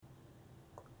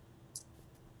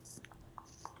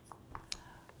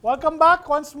Welcome back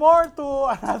once more to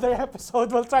another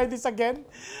episode. We'll try this again.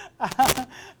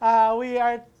 We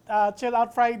are Chill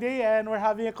Out Friday, and we're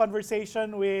having a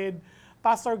conversation with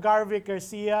Pastor Garvic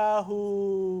Garcia,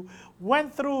 who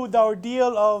went through the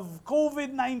ordeal of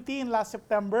COVID-19 last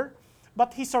September,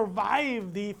 but he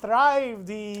survived, he thrived,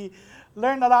 he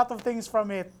learned a lot of things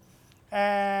from it.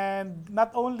 And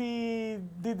not only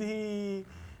did he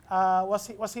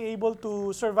was he able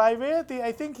to survive it,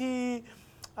 I think the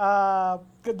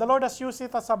Lord has used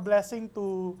it as a blessing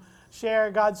to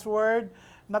share God's word,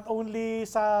 not only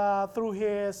through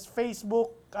his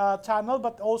Facebook channel,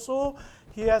 but also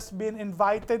he has been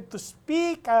invited to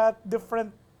speak at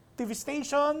different TV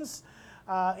stations,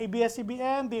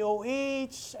 ABS-CBN,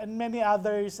 DOH, and many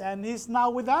others. And he's now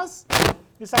with us.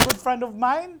 He's a good friend of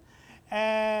mine.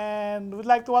 And we'd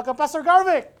like to welcome Pastor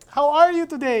Garvic. How are you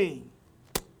today?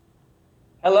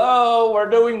 Hello, we're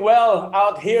doing well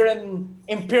out here in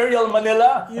Imperial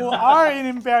Manila. You are in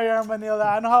Imperial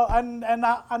Manila. And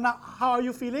how are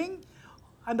you feeling?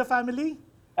 And the family?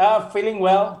 Feeling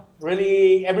well.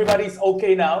 Really, everybody's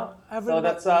okay now. So Everybody-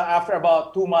 that's after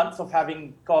about 2 months of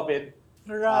having COVID.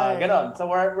 Right. Ganon. So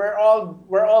we're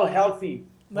all healthy,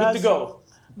 good to That's- go.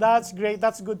 That's great.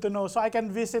 That's good to know. So I can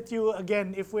visit you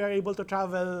again if we are able to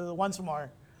travel once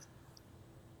more.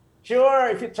 Sure,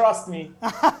 if you trust me.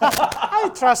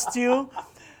 I trust you.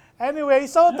 Anyway,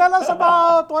 so tell us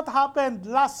about what happened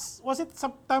was it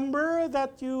September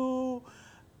that you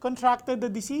contracted the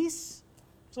disease?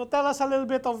 So tell us a little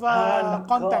bit of Nako,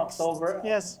 context. October,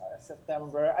 Yes.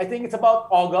 September. I think it's about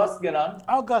August, ganon.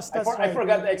 August, that's I right.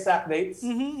 forgot the exact dates.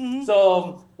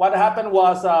 So what happened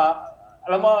was,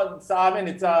 alam mo, sa amin,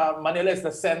 Manila is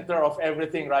the center of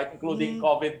everything, right? Including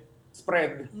COVID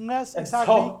spread. Yes, And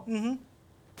exactly.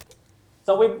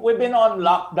 So we've been on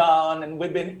lockdown and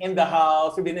we've been in the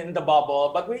house, we've been in the bubble.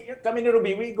 But kami ni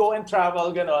Ruby, we go and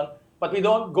travel, ganon. But we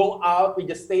don't go out, we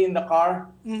just stay in the car.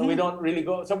 So we don't really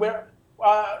go. So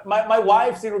my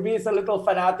wife, si Ruby, is a little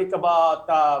fanatic about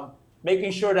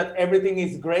making sure that everything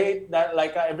is great, that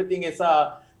everything is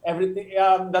that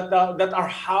our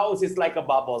house is like a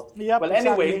bubble. Yep, Well,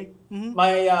 anyway,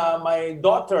 my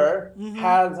daughter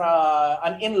has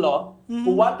an in-law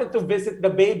who wanted to visit the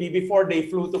baby before they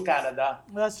flew to Canada.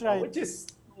 That's right. Which is,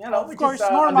 Of which course, is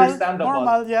normal. understandable.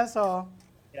 Normal, yes. So,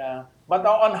 Yeah. But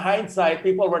on hindsight,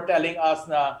 people were telling us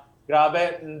na,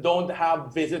 grabe, don't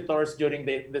have visitors during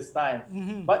this time.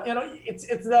 But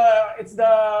it's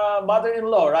the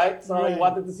mother-in-law, right? So Right. he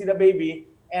wanted to see the baby,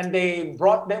 and they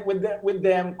brought them with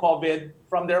them COVID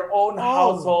from their own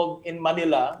household in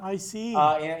Manila. I see.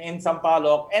 In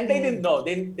Sampaloc, and they didn't know.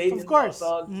 They didn't course.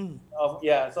 know. So,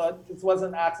 yeah, so it was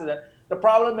an accident. The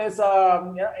problem is,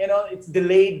 it's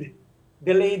delayed.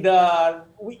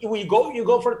 You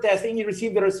go for testing, you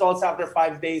receive the results after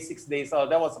 5 days, 6 days. So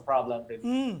that was a problem,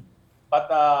 really.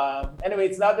 But anyway,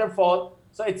 it's not their fault.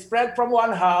 So it spread from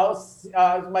one house.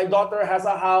 My daughter has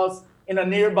a house in a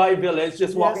nearby village,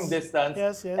 just walking distance.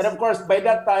 Yes. And of course, by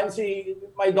that time,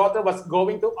 my daughter was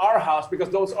going to our house because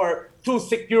those are two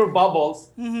secure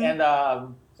bubbles. And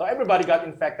so everybody got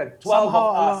infected. 12 Somehow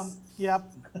of along. us, Yep.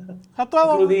 Sa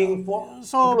 12, including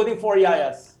four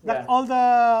yayas. that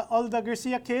Yeah. all the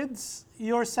Garcia kids,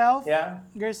 yourself, Yeah.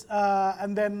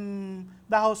 and then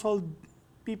the household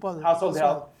people. Household as well.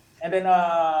 help. And then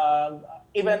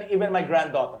even my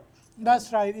granddaughter.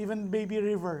 That's right. Even baby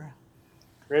River.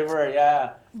 River,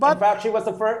 yeah. But- in fact, she was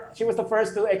the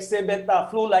first to exhibit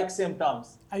flu-like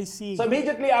symptoms. I see. So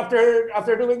immediately after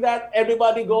doing that,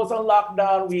 everybody goes on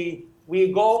lockdown. We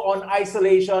go on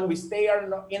isolation. We stay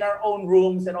in our own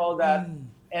rooms and all that.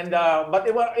 And but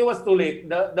it was too late.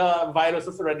 The virus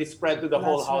was already spread to the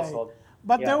whole That's right. household.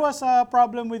 But Yeah. there was a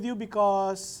problem with you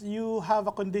because you have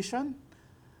a condition.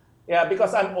 Yeah,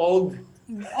 because I'm old.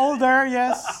 Older,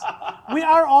 yes. We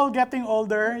are all getting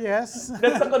older, yes.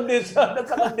 That's a condition. That's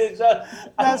a condition.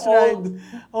 I'm That's right. old.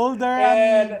 Older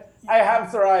And I have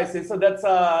psoriasis, so that's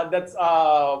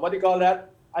what do you call that?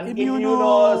 An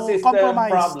immunosystem immunocompromised.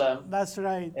 problem. That's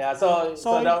right. Yeah, so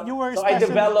you were I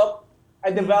developed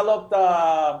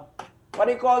what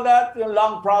do you call that? Yung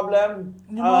lung problem.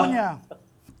 Pneumonia.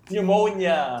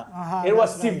 Pneumonia. Uh-huh, It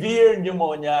was that's right. severe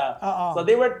pneumonia. Uh-oh. So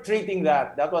they were treating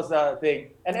that. That was the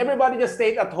thing. And everybody just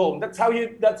stayed at home. That's how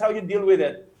you deal with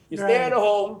it. You stay Right. at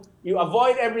home, you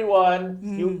avoid everyone,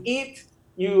 you eat,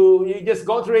 you just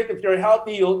go through it. If you're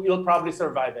healthy, you'll probably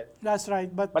survive it. That's right.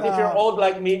 But But if you're old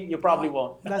like me, you probably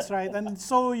won't. that's right. And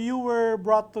so you were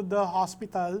brought to the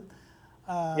hospital.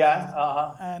 Yeah.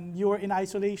 Uh-huh. And you were in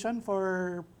isolation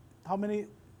for how many?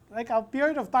 Like a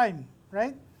period of time,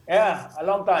 right? Yeah, a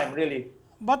long time, really.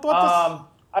 But what is...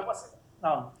 I was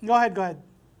no. Go ahead. I,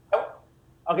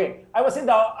 Okay, I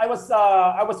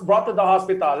was brought to the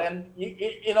hospital, and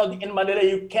you know, in Manila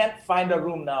you can't find a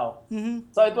room now.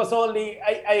 So it was only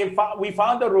we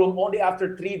found a room only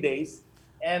after 3 days,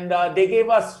 and they gave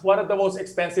us one of the most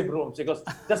expensive rooms because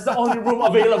that's the only room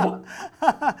available.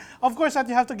 Of course, that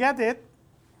you have to get it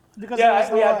because there was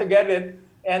Yeah, we no. had to get it,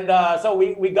 and so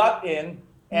we got in,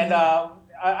 and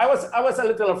I was a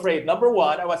little afraid. Number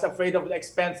one, I was afraid of the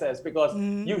expenses because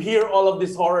you hear all of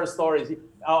these horror stories.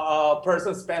 A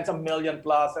person spends $1 million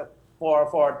plus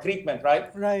for treatment,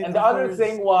 right? Right, And the of other course.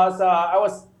 thing was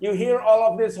you hear all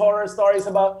of these horror stories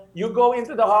about you go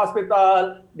into the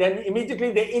hospital, then immediately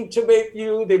they intubate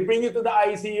you, they bring you to the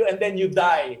ICU, and then you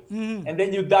die, and then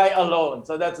you die alone.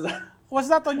 So that's Was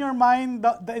that on your mind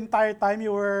the entire time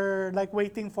you were like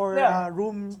waiting for yeah.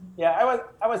 room? Yeah,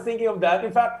 I was thinking of that.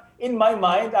 In fact, in my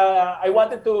mind, I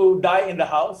wanted to die in the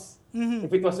house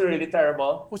if it was really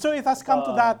terrible. So it has come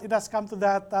to that. It has come to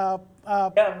that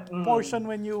Yeah, portion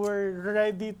when you were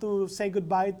ready to say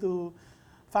goodbye to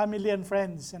family and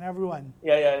friends and everyone.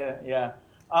 yeah.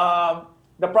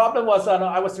 The problem was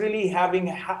I was really having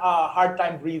a hard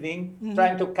time breathing,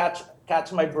 trying to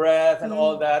catch my breath and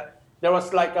all that. There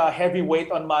was like a heavy weight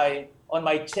on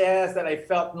my chest, and I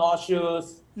felt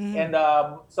nauseous. And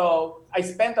so I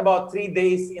spent about 3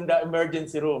 days in the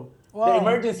emergency room. The Wow.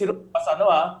 emergency room was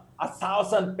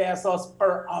 1,000 pesos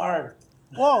per hour.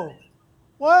 Whoa.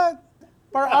 What?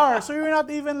 Per hour. So you're not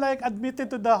even like admitted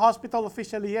to the hospital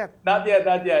officially yet. Not yet,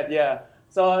 not yet. Yeah.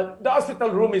 So the hospital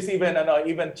room is even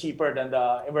cheaper than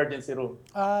the emergency room.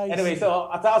 I Anyway, see. so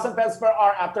 1,000 pesos per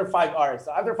hour after 5 hours.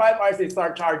 So after 5 hours, they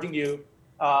start charging you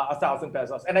 1,000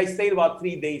 pesos, and I stayed about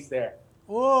 3 days there.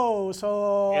 Whoa.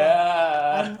 So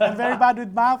Yeah, I'm very bad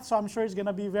with math, so I'm sure it's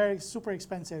gonna be very super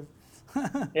expensive.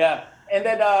 yeah. And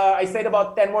then I stayed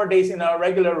about 10 more days in a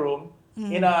regular room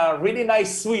in a really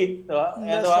nice suite, and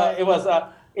That's right.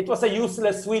 it was a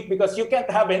useless suite because you can't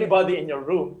have anybody in your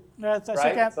room, So you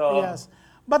right? can't. Yes.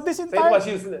 But this So it was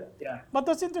entire. useless. Yeah. But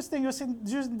what's interesting is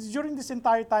during this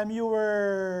entire time you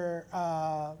were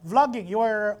vlogging. You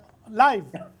were live.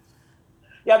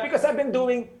 Yeah, because I've been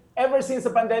doing ever since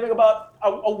the pandemic, about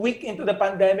a week into the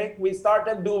pandemic, we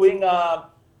started doing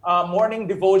morning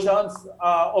devotions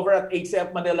over at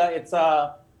HCF Manila. It's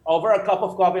over a cup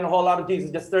of coffee and a whole lot of Jesus,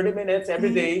 just 30 minutes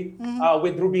every day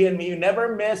with Ruby and me. You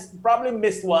never missed, probably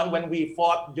missed one when we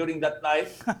fought during that night.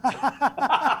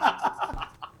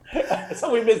 So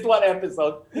we missed one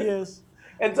episode. Yes.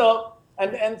 And so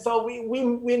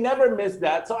we never missed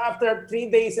that. So after 3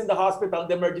 days in the hospital,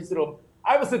 the emergency room,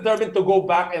 I was determined to go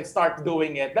back and start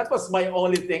doing it. That was my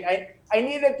only thing. I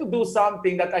needed to do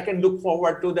something that I can look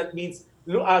forward to. That means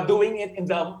doing it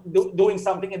doing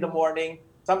something in the morning,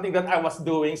 something that I was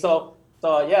doing. So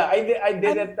yeah, I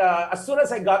did it as soon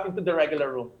as I got into the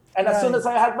regular room, and as soon Right. as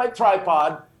I had my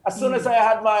tripod, as soon as I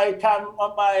had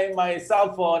my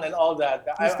cell phone and all that,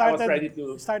 I was ready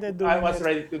to. started I doing was it.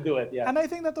 ready to do it. Yeah. And I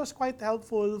think that was quite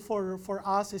helpful for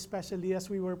us, especially as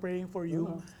we were praying for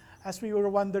you, as we were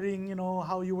wondering,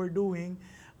 how you were doing.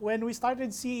 When we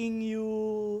started seeing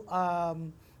you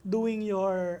doing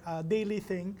your daily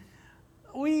thing,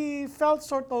 we felt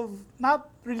sort of not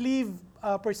relieved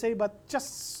per se, but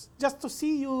just to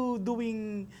see you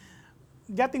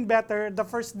getting better. The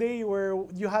first day where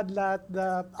you had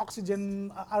the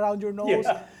oxygen around your nose,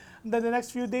 Yeah. and then the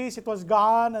next few days it was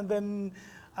gone, and then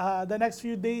the next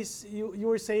few days you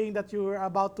were saying that you were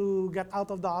about to get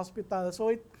out of the hospital. So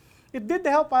it did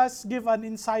help us give an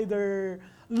insider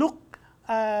look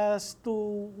as to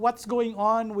what's going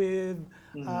on with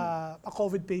a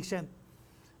COVID patient.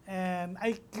 And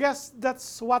I guess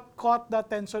that's what caught the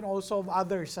attention also of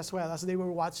others as well, as they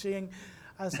were watching,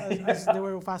 as they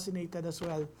were fascinated as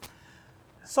well.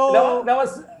 So, That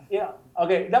was yeah,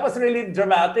 okay. That was really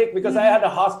dramatic because I had a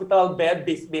hospital bed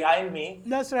behind me.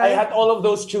 That's I right. had all of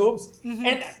those tubes,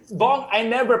 and Bong, I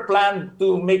never planned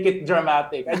to make it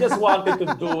dramatic. I just wanted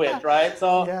to do it, right?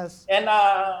 So Yes. and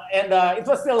it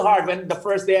was still hard when the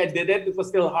first day I did it. It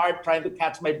was still hard trying to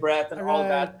catch my breath and all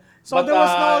Right. that. So But there was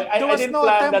no I didn't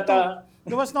plan that.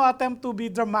 there was no attempt to be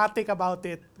dramatic about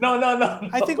it. No, no, no,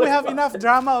 I no. think we have enough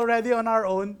drama already on our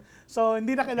own. So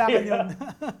hindi na kailangan yun.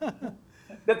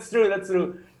 That's true. That's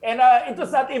true. And it was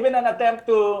not even an attempt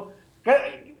to.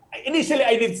 Initially,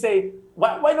 I did say,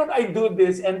 why don't I do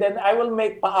this? And then I will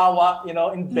make paawa,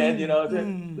 in bed, say,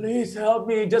 please help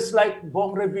me, just like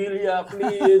Bong Revilla,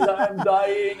 please, I'm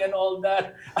dying and all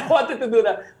that. I wanted to do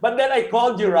that. But then I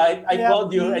called you, right? I Yeah.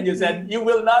 called you and you said, you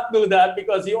will not do that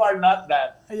because you are not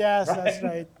that. Yes, that's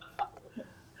right.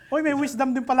 Uy, may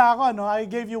wisdom din pala ako, no? I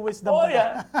gave you wisdom. Oh, pala.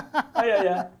 yeah.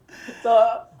 Yeah. So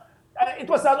it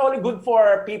was not only good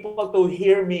for people to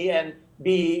hear me and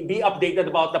be updated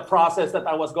about the process that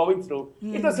I was going through.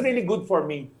 It was really good for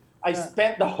me. I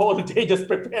spent the whole day just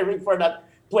preparing for that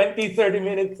 20-30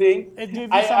 minute thing. It gave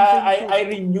you something to. I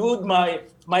renewed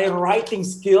my writing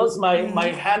skills. My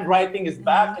handwriting is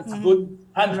back. It's good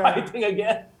handwriting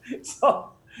again.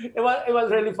 So it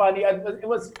was really funny. And it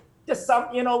was just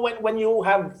when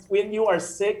you are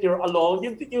sick, you're alone.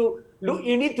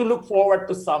 You need to look forward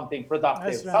to something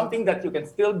productive, That's right. something that you can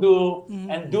still do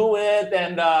and do it.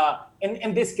 And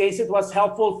in this case, it was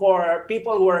helpful for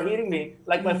people who are hearing me,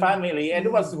 like my family, and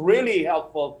it was really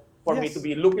helpful for me Yes. to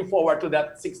be looking forward to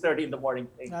that 6:30 in the morning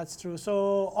thing. That's true.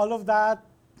 So all of that,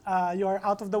 you are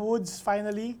out of the woods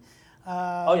finally.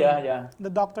 Oh yeah. The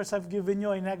doctors have given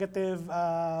you a negative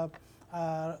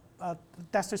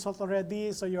test result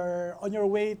already, so you're on your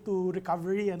way to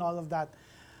recovery and all of that.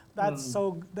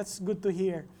 That's good to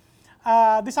hear.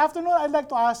 This afternoon, I'd like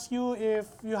to ask you if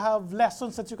you have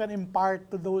lessons that you can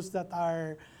impart to those that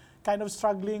are kind of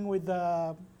struggling with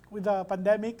the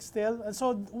pandemic still. And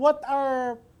so, what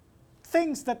are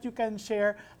things that you can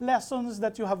share, lessons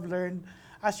that you have learned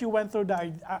as you went through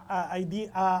the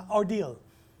ordeal?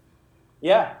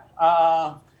 Yeah.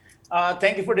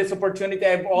 Thank you for this opportunity.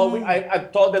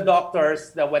 I've told the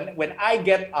doctors that when I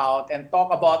get out and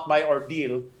talk about my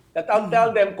ordeal, that I'll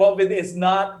tell them COVID is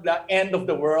not the end of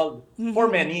the world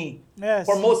for many. Yes.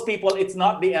 For most people, it's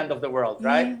not the end of the world,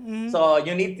 right? So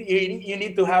you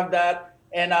need to have that.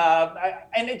 And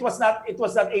it was not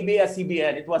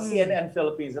ABS-CBN. It was CNN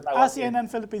Philippines that I was in. CNN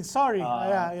Philippines. Sorry.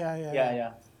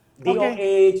 Yeah.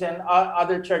 Okay. DOH and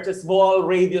other churches, small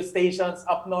radio stations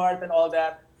up north and all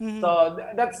that. So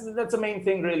that's the main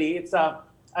thing, really. It's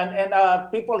and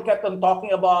people kept on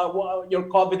talking about your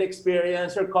COVID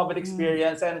experience,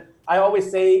 and I always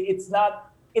say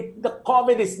the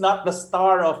COVID is not the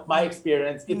star of my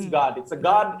experience. It's God. It's a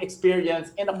God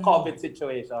experience in a COVID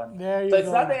situation. There you So it's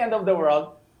go. not the end of the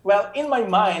world. Well, in my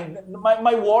mind,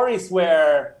 my worries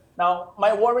were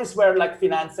like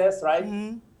finances, right?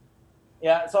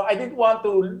 Yeah, so I didn't want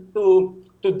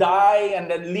to die and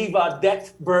then leave a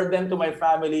debt burden to my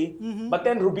family. But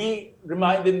then Ruby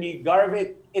reminded me,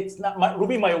 Garvik, it's not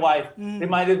Ruby, my wife,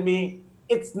 reminded me,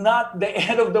 it's not the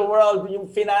end of the world. Your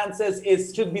finances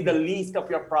should be the least of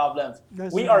your problems.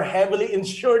 We are heavily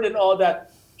insured and all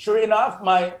that. Sure enough,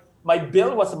 my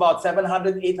bill was about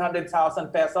 700,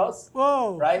 800,000 pesos.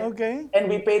 Whoa. Right? Okay. And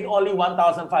we paid only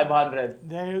 1,500.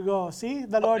 There you go. See,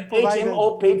 the Lord provided.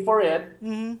 HMO paid for it.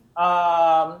 And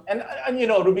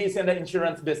Ruby is in the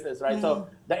insurance business, right? So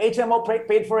the HMO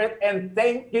paid for it. And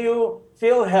thank you,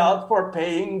 PhilHealth, for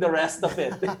paying the rest of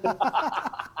it.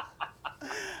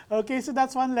 Okay, so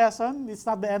that's one lesson. It's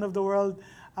not the end of the world.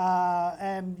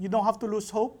 And you don't have to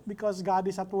lose hope because God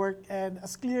is at work. And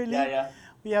as clearly,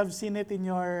 we have seen it in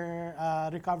your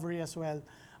recovery as well,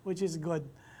 which is good.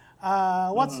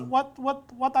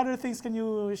 What other things can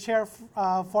you share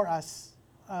for us?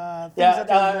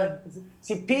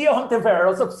 Si Pio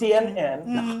Hontiveros of CNN.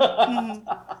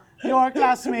 Your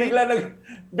classmate.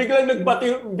 biglang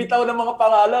bitaw ng mga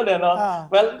pangalan, no?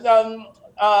 Well,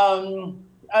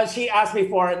 she asked me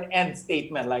for an end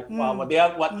statement, like,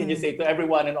 what can you say to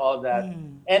everyone and all that.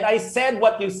 And I said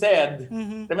what you said.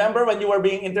 Remember when you were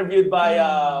being interviewed by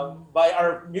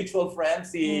our mutual friend,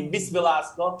 si Miss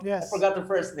Velasco? Yes. I forgot her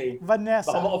first name.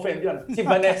 Vanessa. Baka ma-offend yun. Si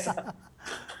Vanessa.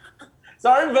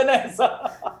 Sorry,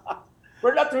 Vanessa.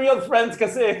 We're not real friends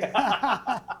kasi.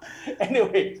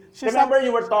 Anyway, remember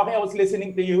you were talking, I was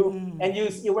listening to you, and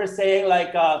you were saying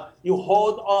like you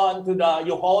hold on to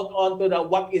the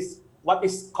what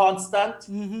is constant,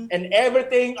 and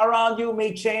everything around you may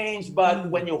change, but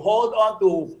when you hold on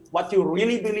to what you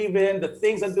really believe in, the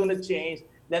things that do not change,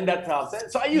 then that helps.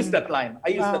 So I used that line.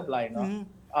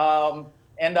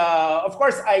 And of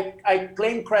course, I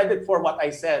claim credit for what I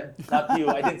said, not you.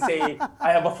 I didn't say I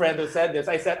have a friend who said this.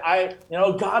 I said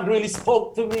God really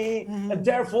spoke to me, and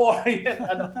therefore,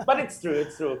 but it's true.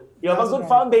 It's true. You have a good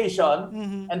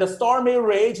foundation, and the storm may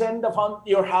rage, and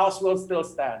your house will still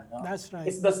stand. No? That's right.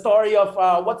 It's the story of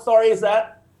what story is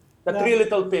that? The Three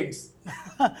Little Pigs.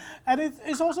 And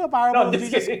it's also a parable No, of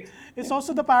Jesus. kidding. It's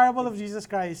also the parable of Jesus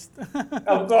Christ.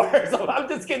 Of course. I'm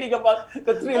just kidding about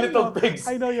the Three Little Pigs.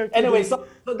 I know you're kidding. Anyway, so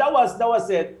that was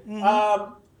it.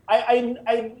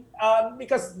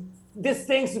 Because these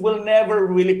things will never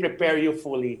really prepare you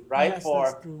fully, right? Yes, For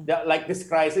that's true. like this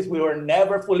crisis, we were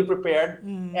never fully prepared,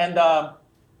 and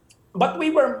but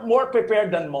we were more prepared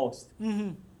than most.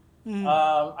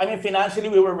 I mean, financially,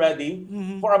 we were ready.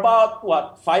 For about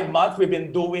 5 months, we've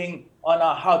been doing on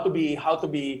how to be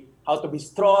how to be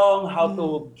strong, how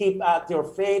to keep at your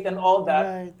faith and all that.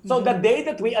 Right. So the day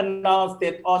that we announced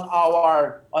it on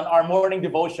our morning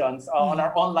devotions, on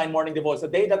our online morning devotions, the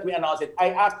day that we announced it,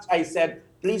 I said,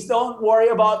 please don't worry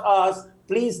about us.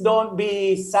 Please don't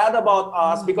be sad about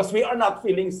us because we are not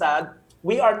feeling sad.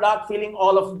 We are not feeling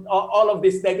all of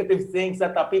these negative things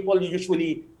that people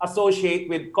usually associate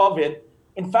with COVID.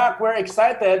 In fact, we're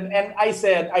excited, and I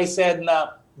said,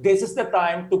 this is the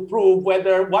time to prove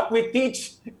whether what we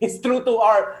teach is true to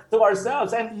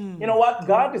ourselves. And you know what?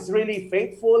 God is really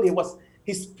faithful.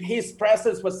 His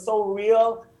presence was so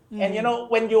real. And you know,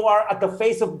 when you are at the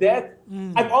face of death,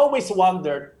 I've always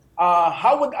wondered,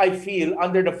 how would I feel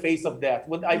under the face of death?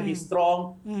 Would I be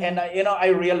strong? And I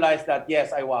realized that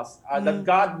yes, I was. That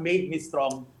God made me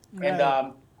strong, and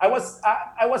Right.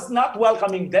 I was not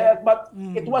welcoming death, but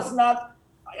it was not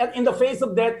in the face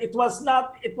of death. It was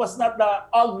not the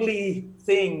ugly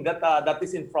thing that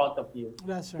is in front of you.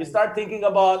 That's You right. start thinking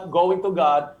about going to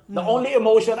God. The only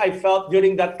emotion I felt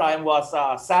during that time was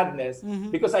sadness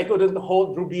because I couldn't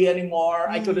hold Ruby anymore.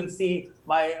 I couldn't see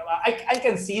I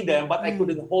can see them, but I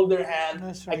couldn't hold their hand.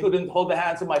 That's I right. couldn't hold the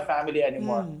hands of my family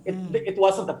anymore. It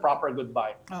wasn't a proper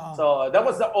goodbye. Uh-uh. So that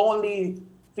was the only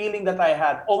feeling that I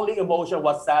had. Only emotion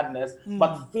was sadness,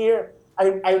 but fear.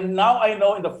 Now I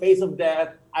know in the face of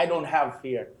death, I don't have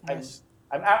fear. Yes.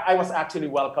 I was actually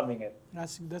welcoming it.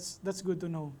 That's good to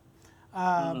know.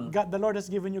 God, the Lord has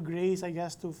given you grace, I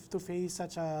guess, to face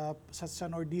such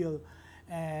an ordeal,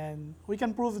 and we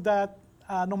can prove that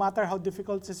no matter how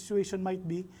difficult the situation might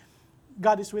be,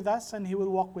 God is with us and He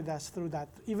will walk with us through that.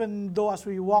 Even though as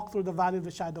we walk through the valley of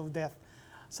the shadow of death,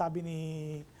 sabi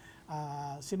ni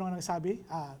sino ang nagsabi?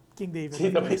 King David. Si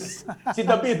David. Si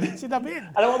David. Si David.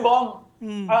 Alam mo, Bong,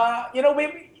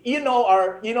 you know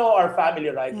our family,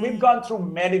 right? We've gone through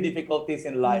many difficulties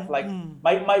in life. Like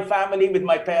my family with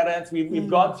my parents, we've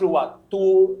gone through what?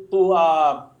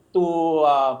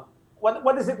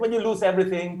 What is it when you lose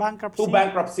everything? Bankruptcy. 2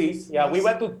 bankruptcies. Yeah, we Yes.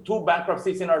 went to 2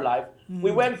 bankruptcies in our life. We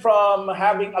went from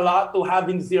having a lot to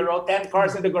having zero, 10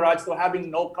 cars in the garage to having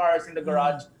no cars in the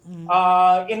garage.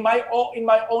 In my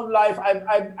own life,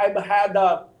 I've had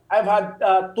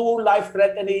 2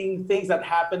 life-threatening things that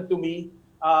happened to me.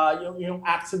 Yung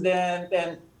accident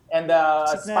and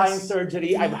spine Sickness.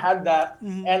 surgery. I've had that,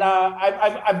 and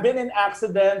I've been in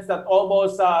accidents that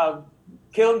almost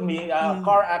killed me.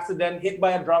 Car accident, hit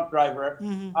by a drunk driver.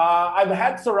 I've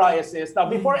had psoriasis. Now,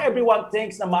 before everyone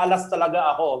thinks na malas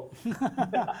talaga ako,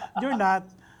 You're not.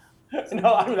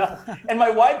 no, I'm not. And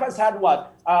my wife has had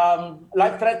what?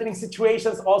 Life-threatening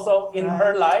situations also in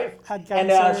her life. Had And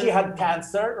cancer. she had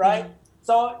cancer, right?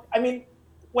 So, I mean,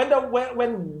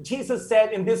 when Jesus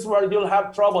said, in this world you'll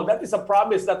have trouble, that is a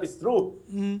promise that is true.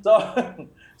 So,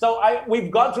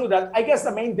 we've gone through that. I guess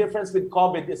the main difference with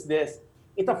COVID is this.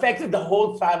 It affected the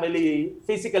whole family,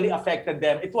 physically affected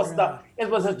them. It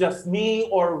wasn't just me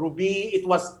or Ruby, it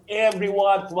was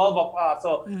everyone, 12 of us.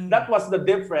 So that was the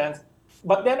difference.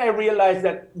 But then I realized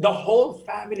that the whole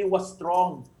family was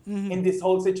strong in this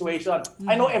whole situation.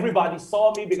 I know everybody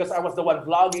saw me because I was the one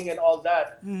vlogging and all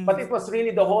that. But it was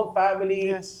really the whole family,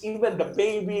 Yes. even the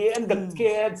baby and the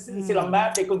kids. Sila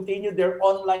Matt, they continued their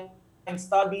online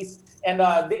studies, and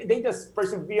they just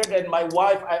persevered. And my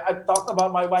wife, I've talked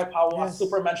about my wife, how Yes.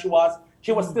 Superman she was.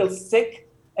 She was still sick,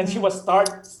 and she was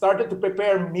started to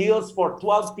prepare meals for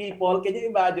 12 people. Can you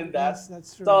imagine that? Yes,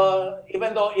 that's true. So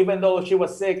even though she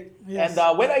was sick, Yes.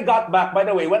 and when I got back, by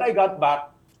the way, when I got back,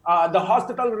 the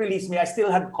hospital released me. I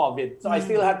still had COVID, so I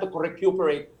still had to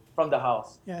recuperate from the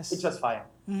house, Yes. which was fine.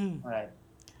 All right.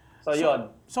 So yun.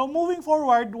 So moving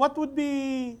forward, what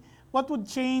would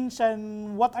change,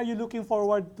 and what are you looking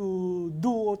forward to do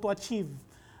or to achieve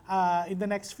in the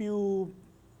next few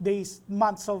days,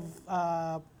 months of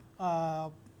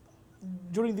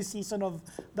during the season of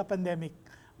the pandemic?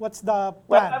 What's the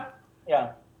Well, plan?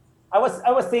 yeah. I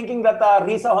was thinking that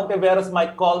Risa Hontiveros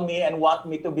might call me and want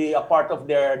me to be a part of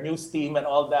their news team and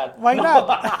all that. Why No.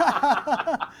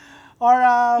 not? Or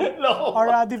No. or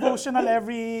devotional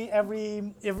every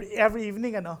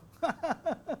evening, ano?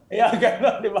 Yeah,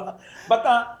 ganun, di ba? But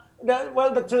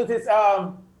the truth is,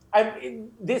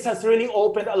 this has really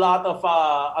opened a lot of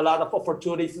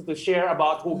opportunities to share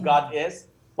about who God is,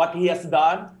 what He has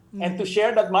done, and to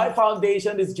share that my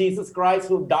foundation is Jesus Christ,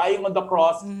 who dying on the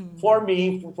cross for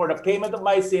me, for the payment of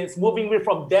my sins, moving me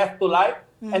from death to life.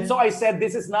 And so I said,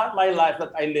 this is not my life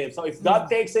that I live. So if God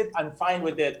takes it, I'm fine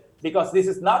with it, because this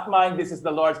is not mine, this is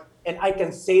the Lord's. And I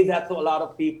can say that to a lot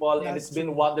of people, and That's it's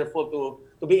been wonderful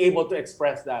to be able to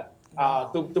express that,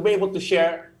 to be able to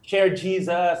share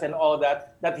Jesus and all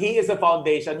that He is a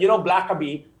foundation. You know,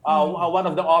 Blackaby One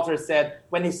of the authors said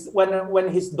when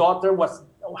his daughter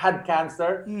had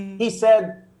cancer, he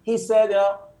said,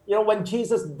 when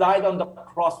Jesus died on the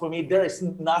cross for me, there is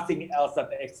nothing else that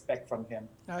I expect from him.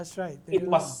 That's right.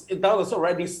 That was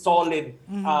already solid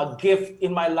gift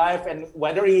in my life, and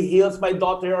whether he heals my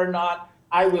daughter or not,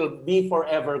 I will be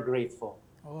forever grateful.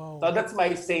 Wow. So that's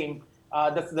my same.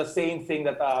 That's the same thing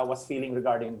that I was feeling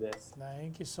regarding this.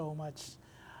 Thank you so much.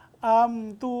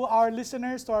 To our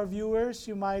listeners, to our viewers,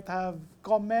 you might have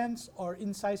comments or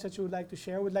insights that you would like to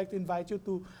share. We'd like to invite you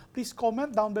to please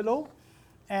comment down below,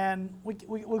 and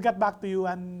we'll get back to you.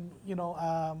 And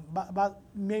but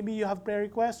maybe you have prayer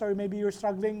requests, or maybe you're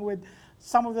struggling with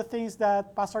some of the things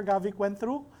that Pastor Garvic went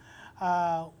through.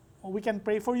 We can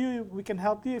pray for you. We can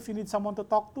help you. If you need someone to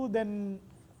talk to, then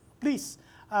please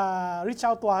reach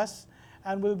out to us,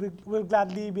 and we'll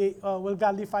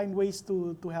gladly find ways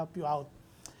to help you out.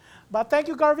 But thank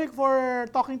you, Garvic, for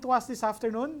talking to us this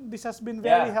afternoon. This has been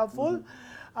very helpful.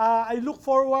 I look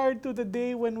forward to the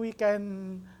day when we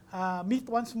can meet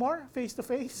once more,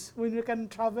 face-to-face, when we can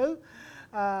travel.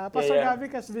 Pastor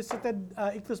Garvic has visited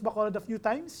Ictus Bacolod a few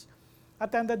times,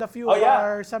 attended a few of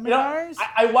our seminars.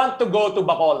 I want to go to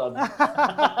Bacolod.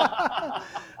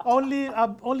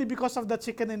 Only because of the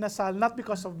chicken in Asal, not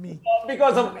because of me.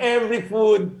 Because of every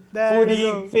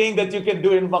foodie thing that you can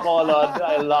do in Bacolod.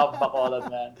 I love Bacolod,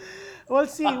 man. We'll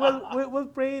see. We'll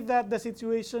pray that the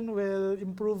situation will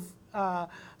improve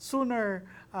soon,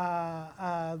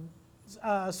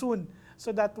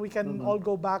 so that we can all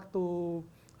go back to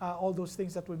all those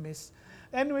things that we miss.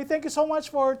 Anyway, thank you so much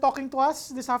for talking to us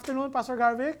this afternoon, Pastor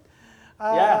Garvic.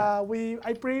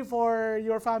 I pray for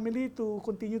your family to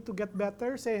continue to get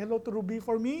better. Say hello to Ruby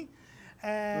for me,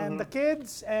 and the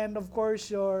kids, and of course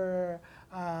your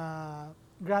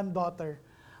granddaughter.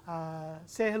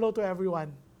 Say hello to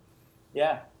everyone.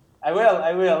 Yeah, I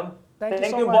will.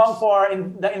 Thank you, Bong, for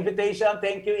the invitation.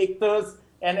 Thank you, Ictus,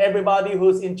 and everybody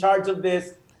who's in charge of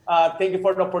this. Thank you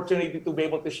for the opportunity to be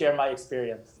able to share my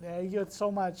experience. Thank you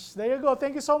so much. There you go.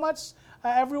 Thank you so much,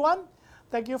 everyone.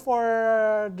 Thank you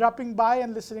for dropping by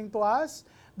and listening to us.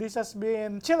 This has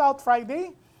been Chill Out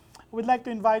Friday. We'd like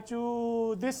to invite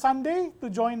you this Sunday to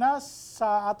join us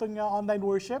sa ating online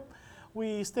worship.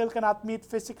 We still cannot meet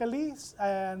physically,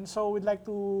 and so we'd like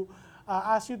to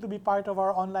ask you to be part of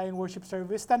our online worship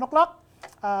service, 10 o'clock,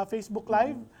 Facebook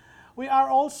Live. We are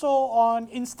also on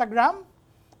Instagram,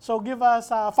 so give us,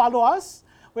 follow us.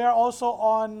 We are also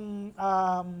on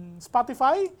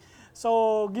Spotify,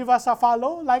 so give us a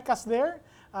follow, like us there.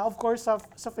 Of course, sa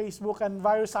Facebook and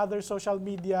various other social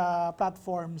media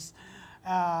platforms.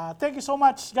 Thank you so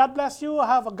much. God bless you.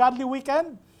 Have a godly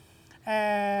weekend.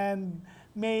 And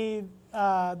may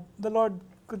the Lord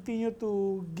continue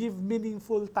to give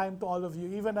meaningful time to all of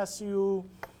you, even as you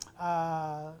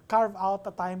carve out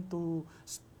a time to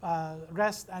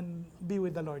rest and be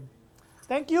with the Lord.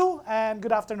 Thank you, and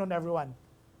good afternoon, everyone.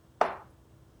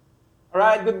 All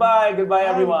right, goodbye. Goodbye,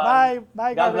 everyone. Bye.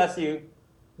 Bye. God bless you.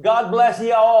 God bless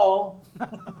you all.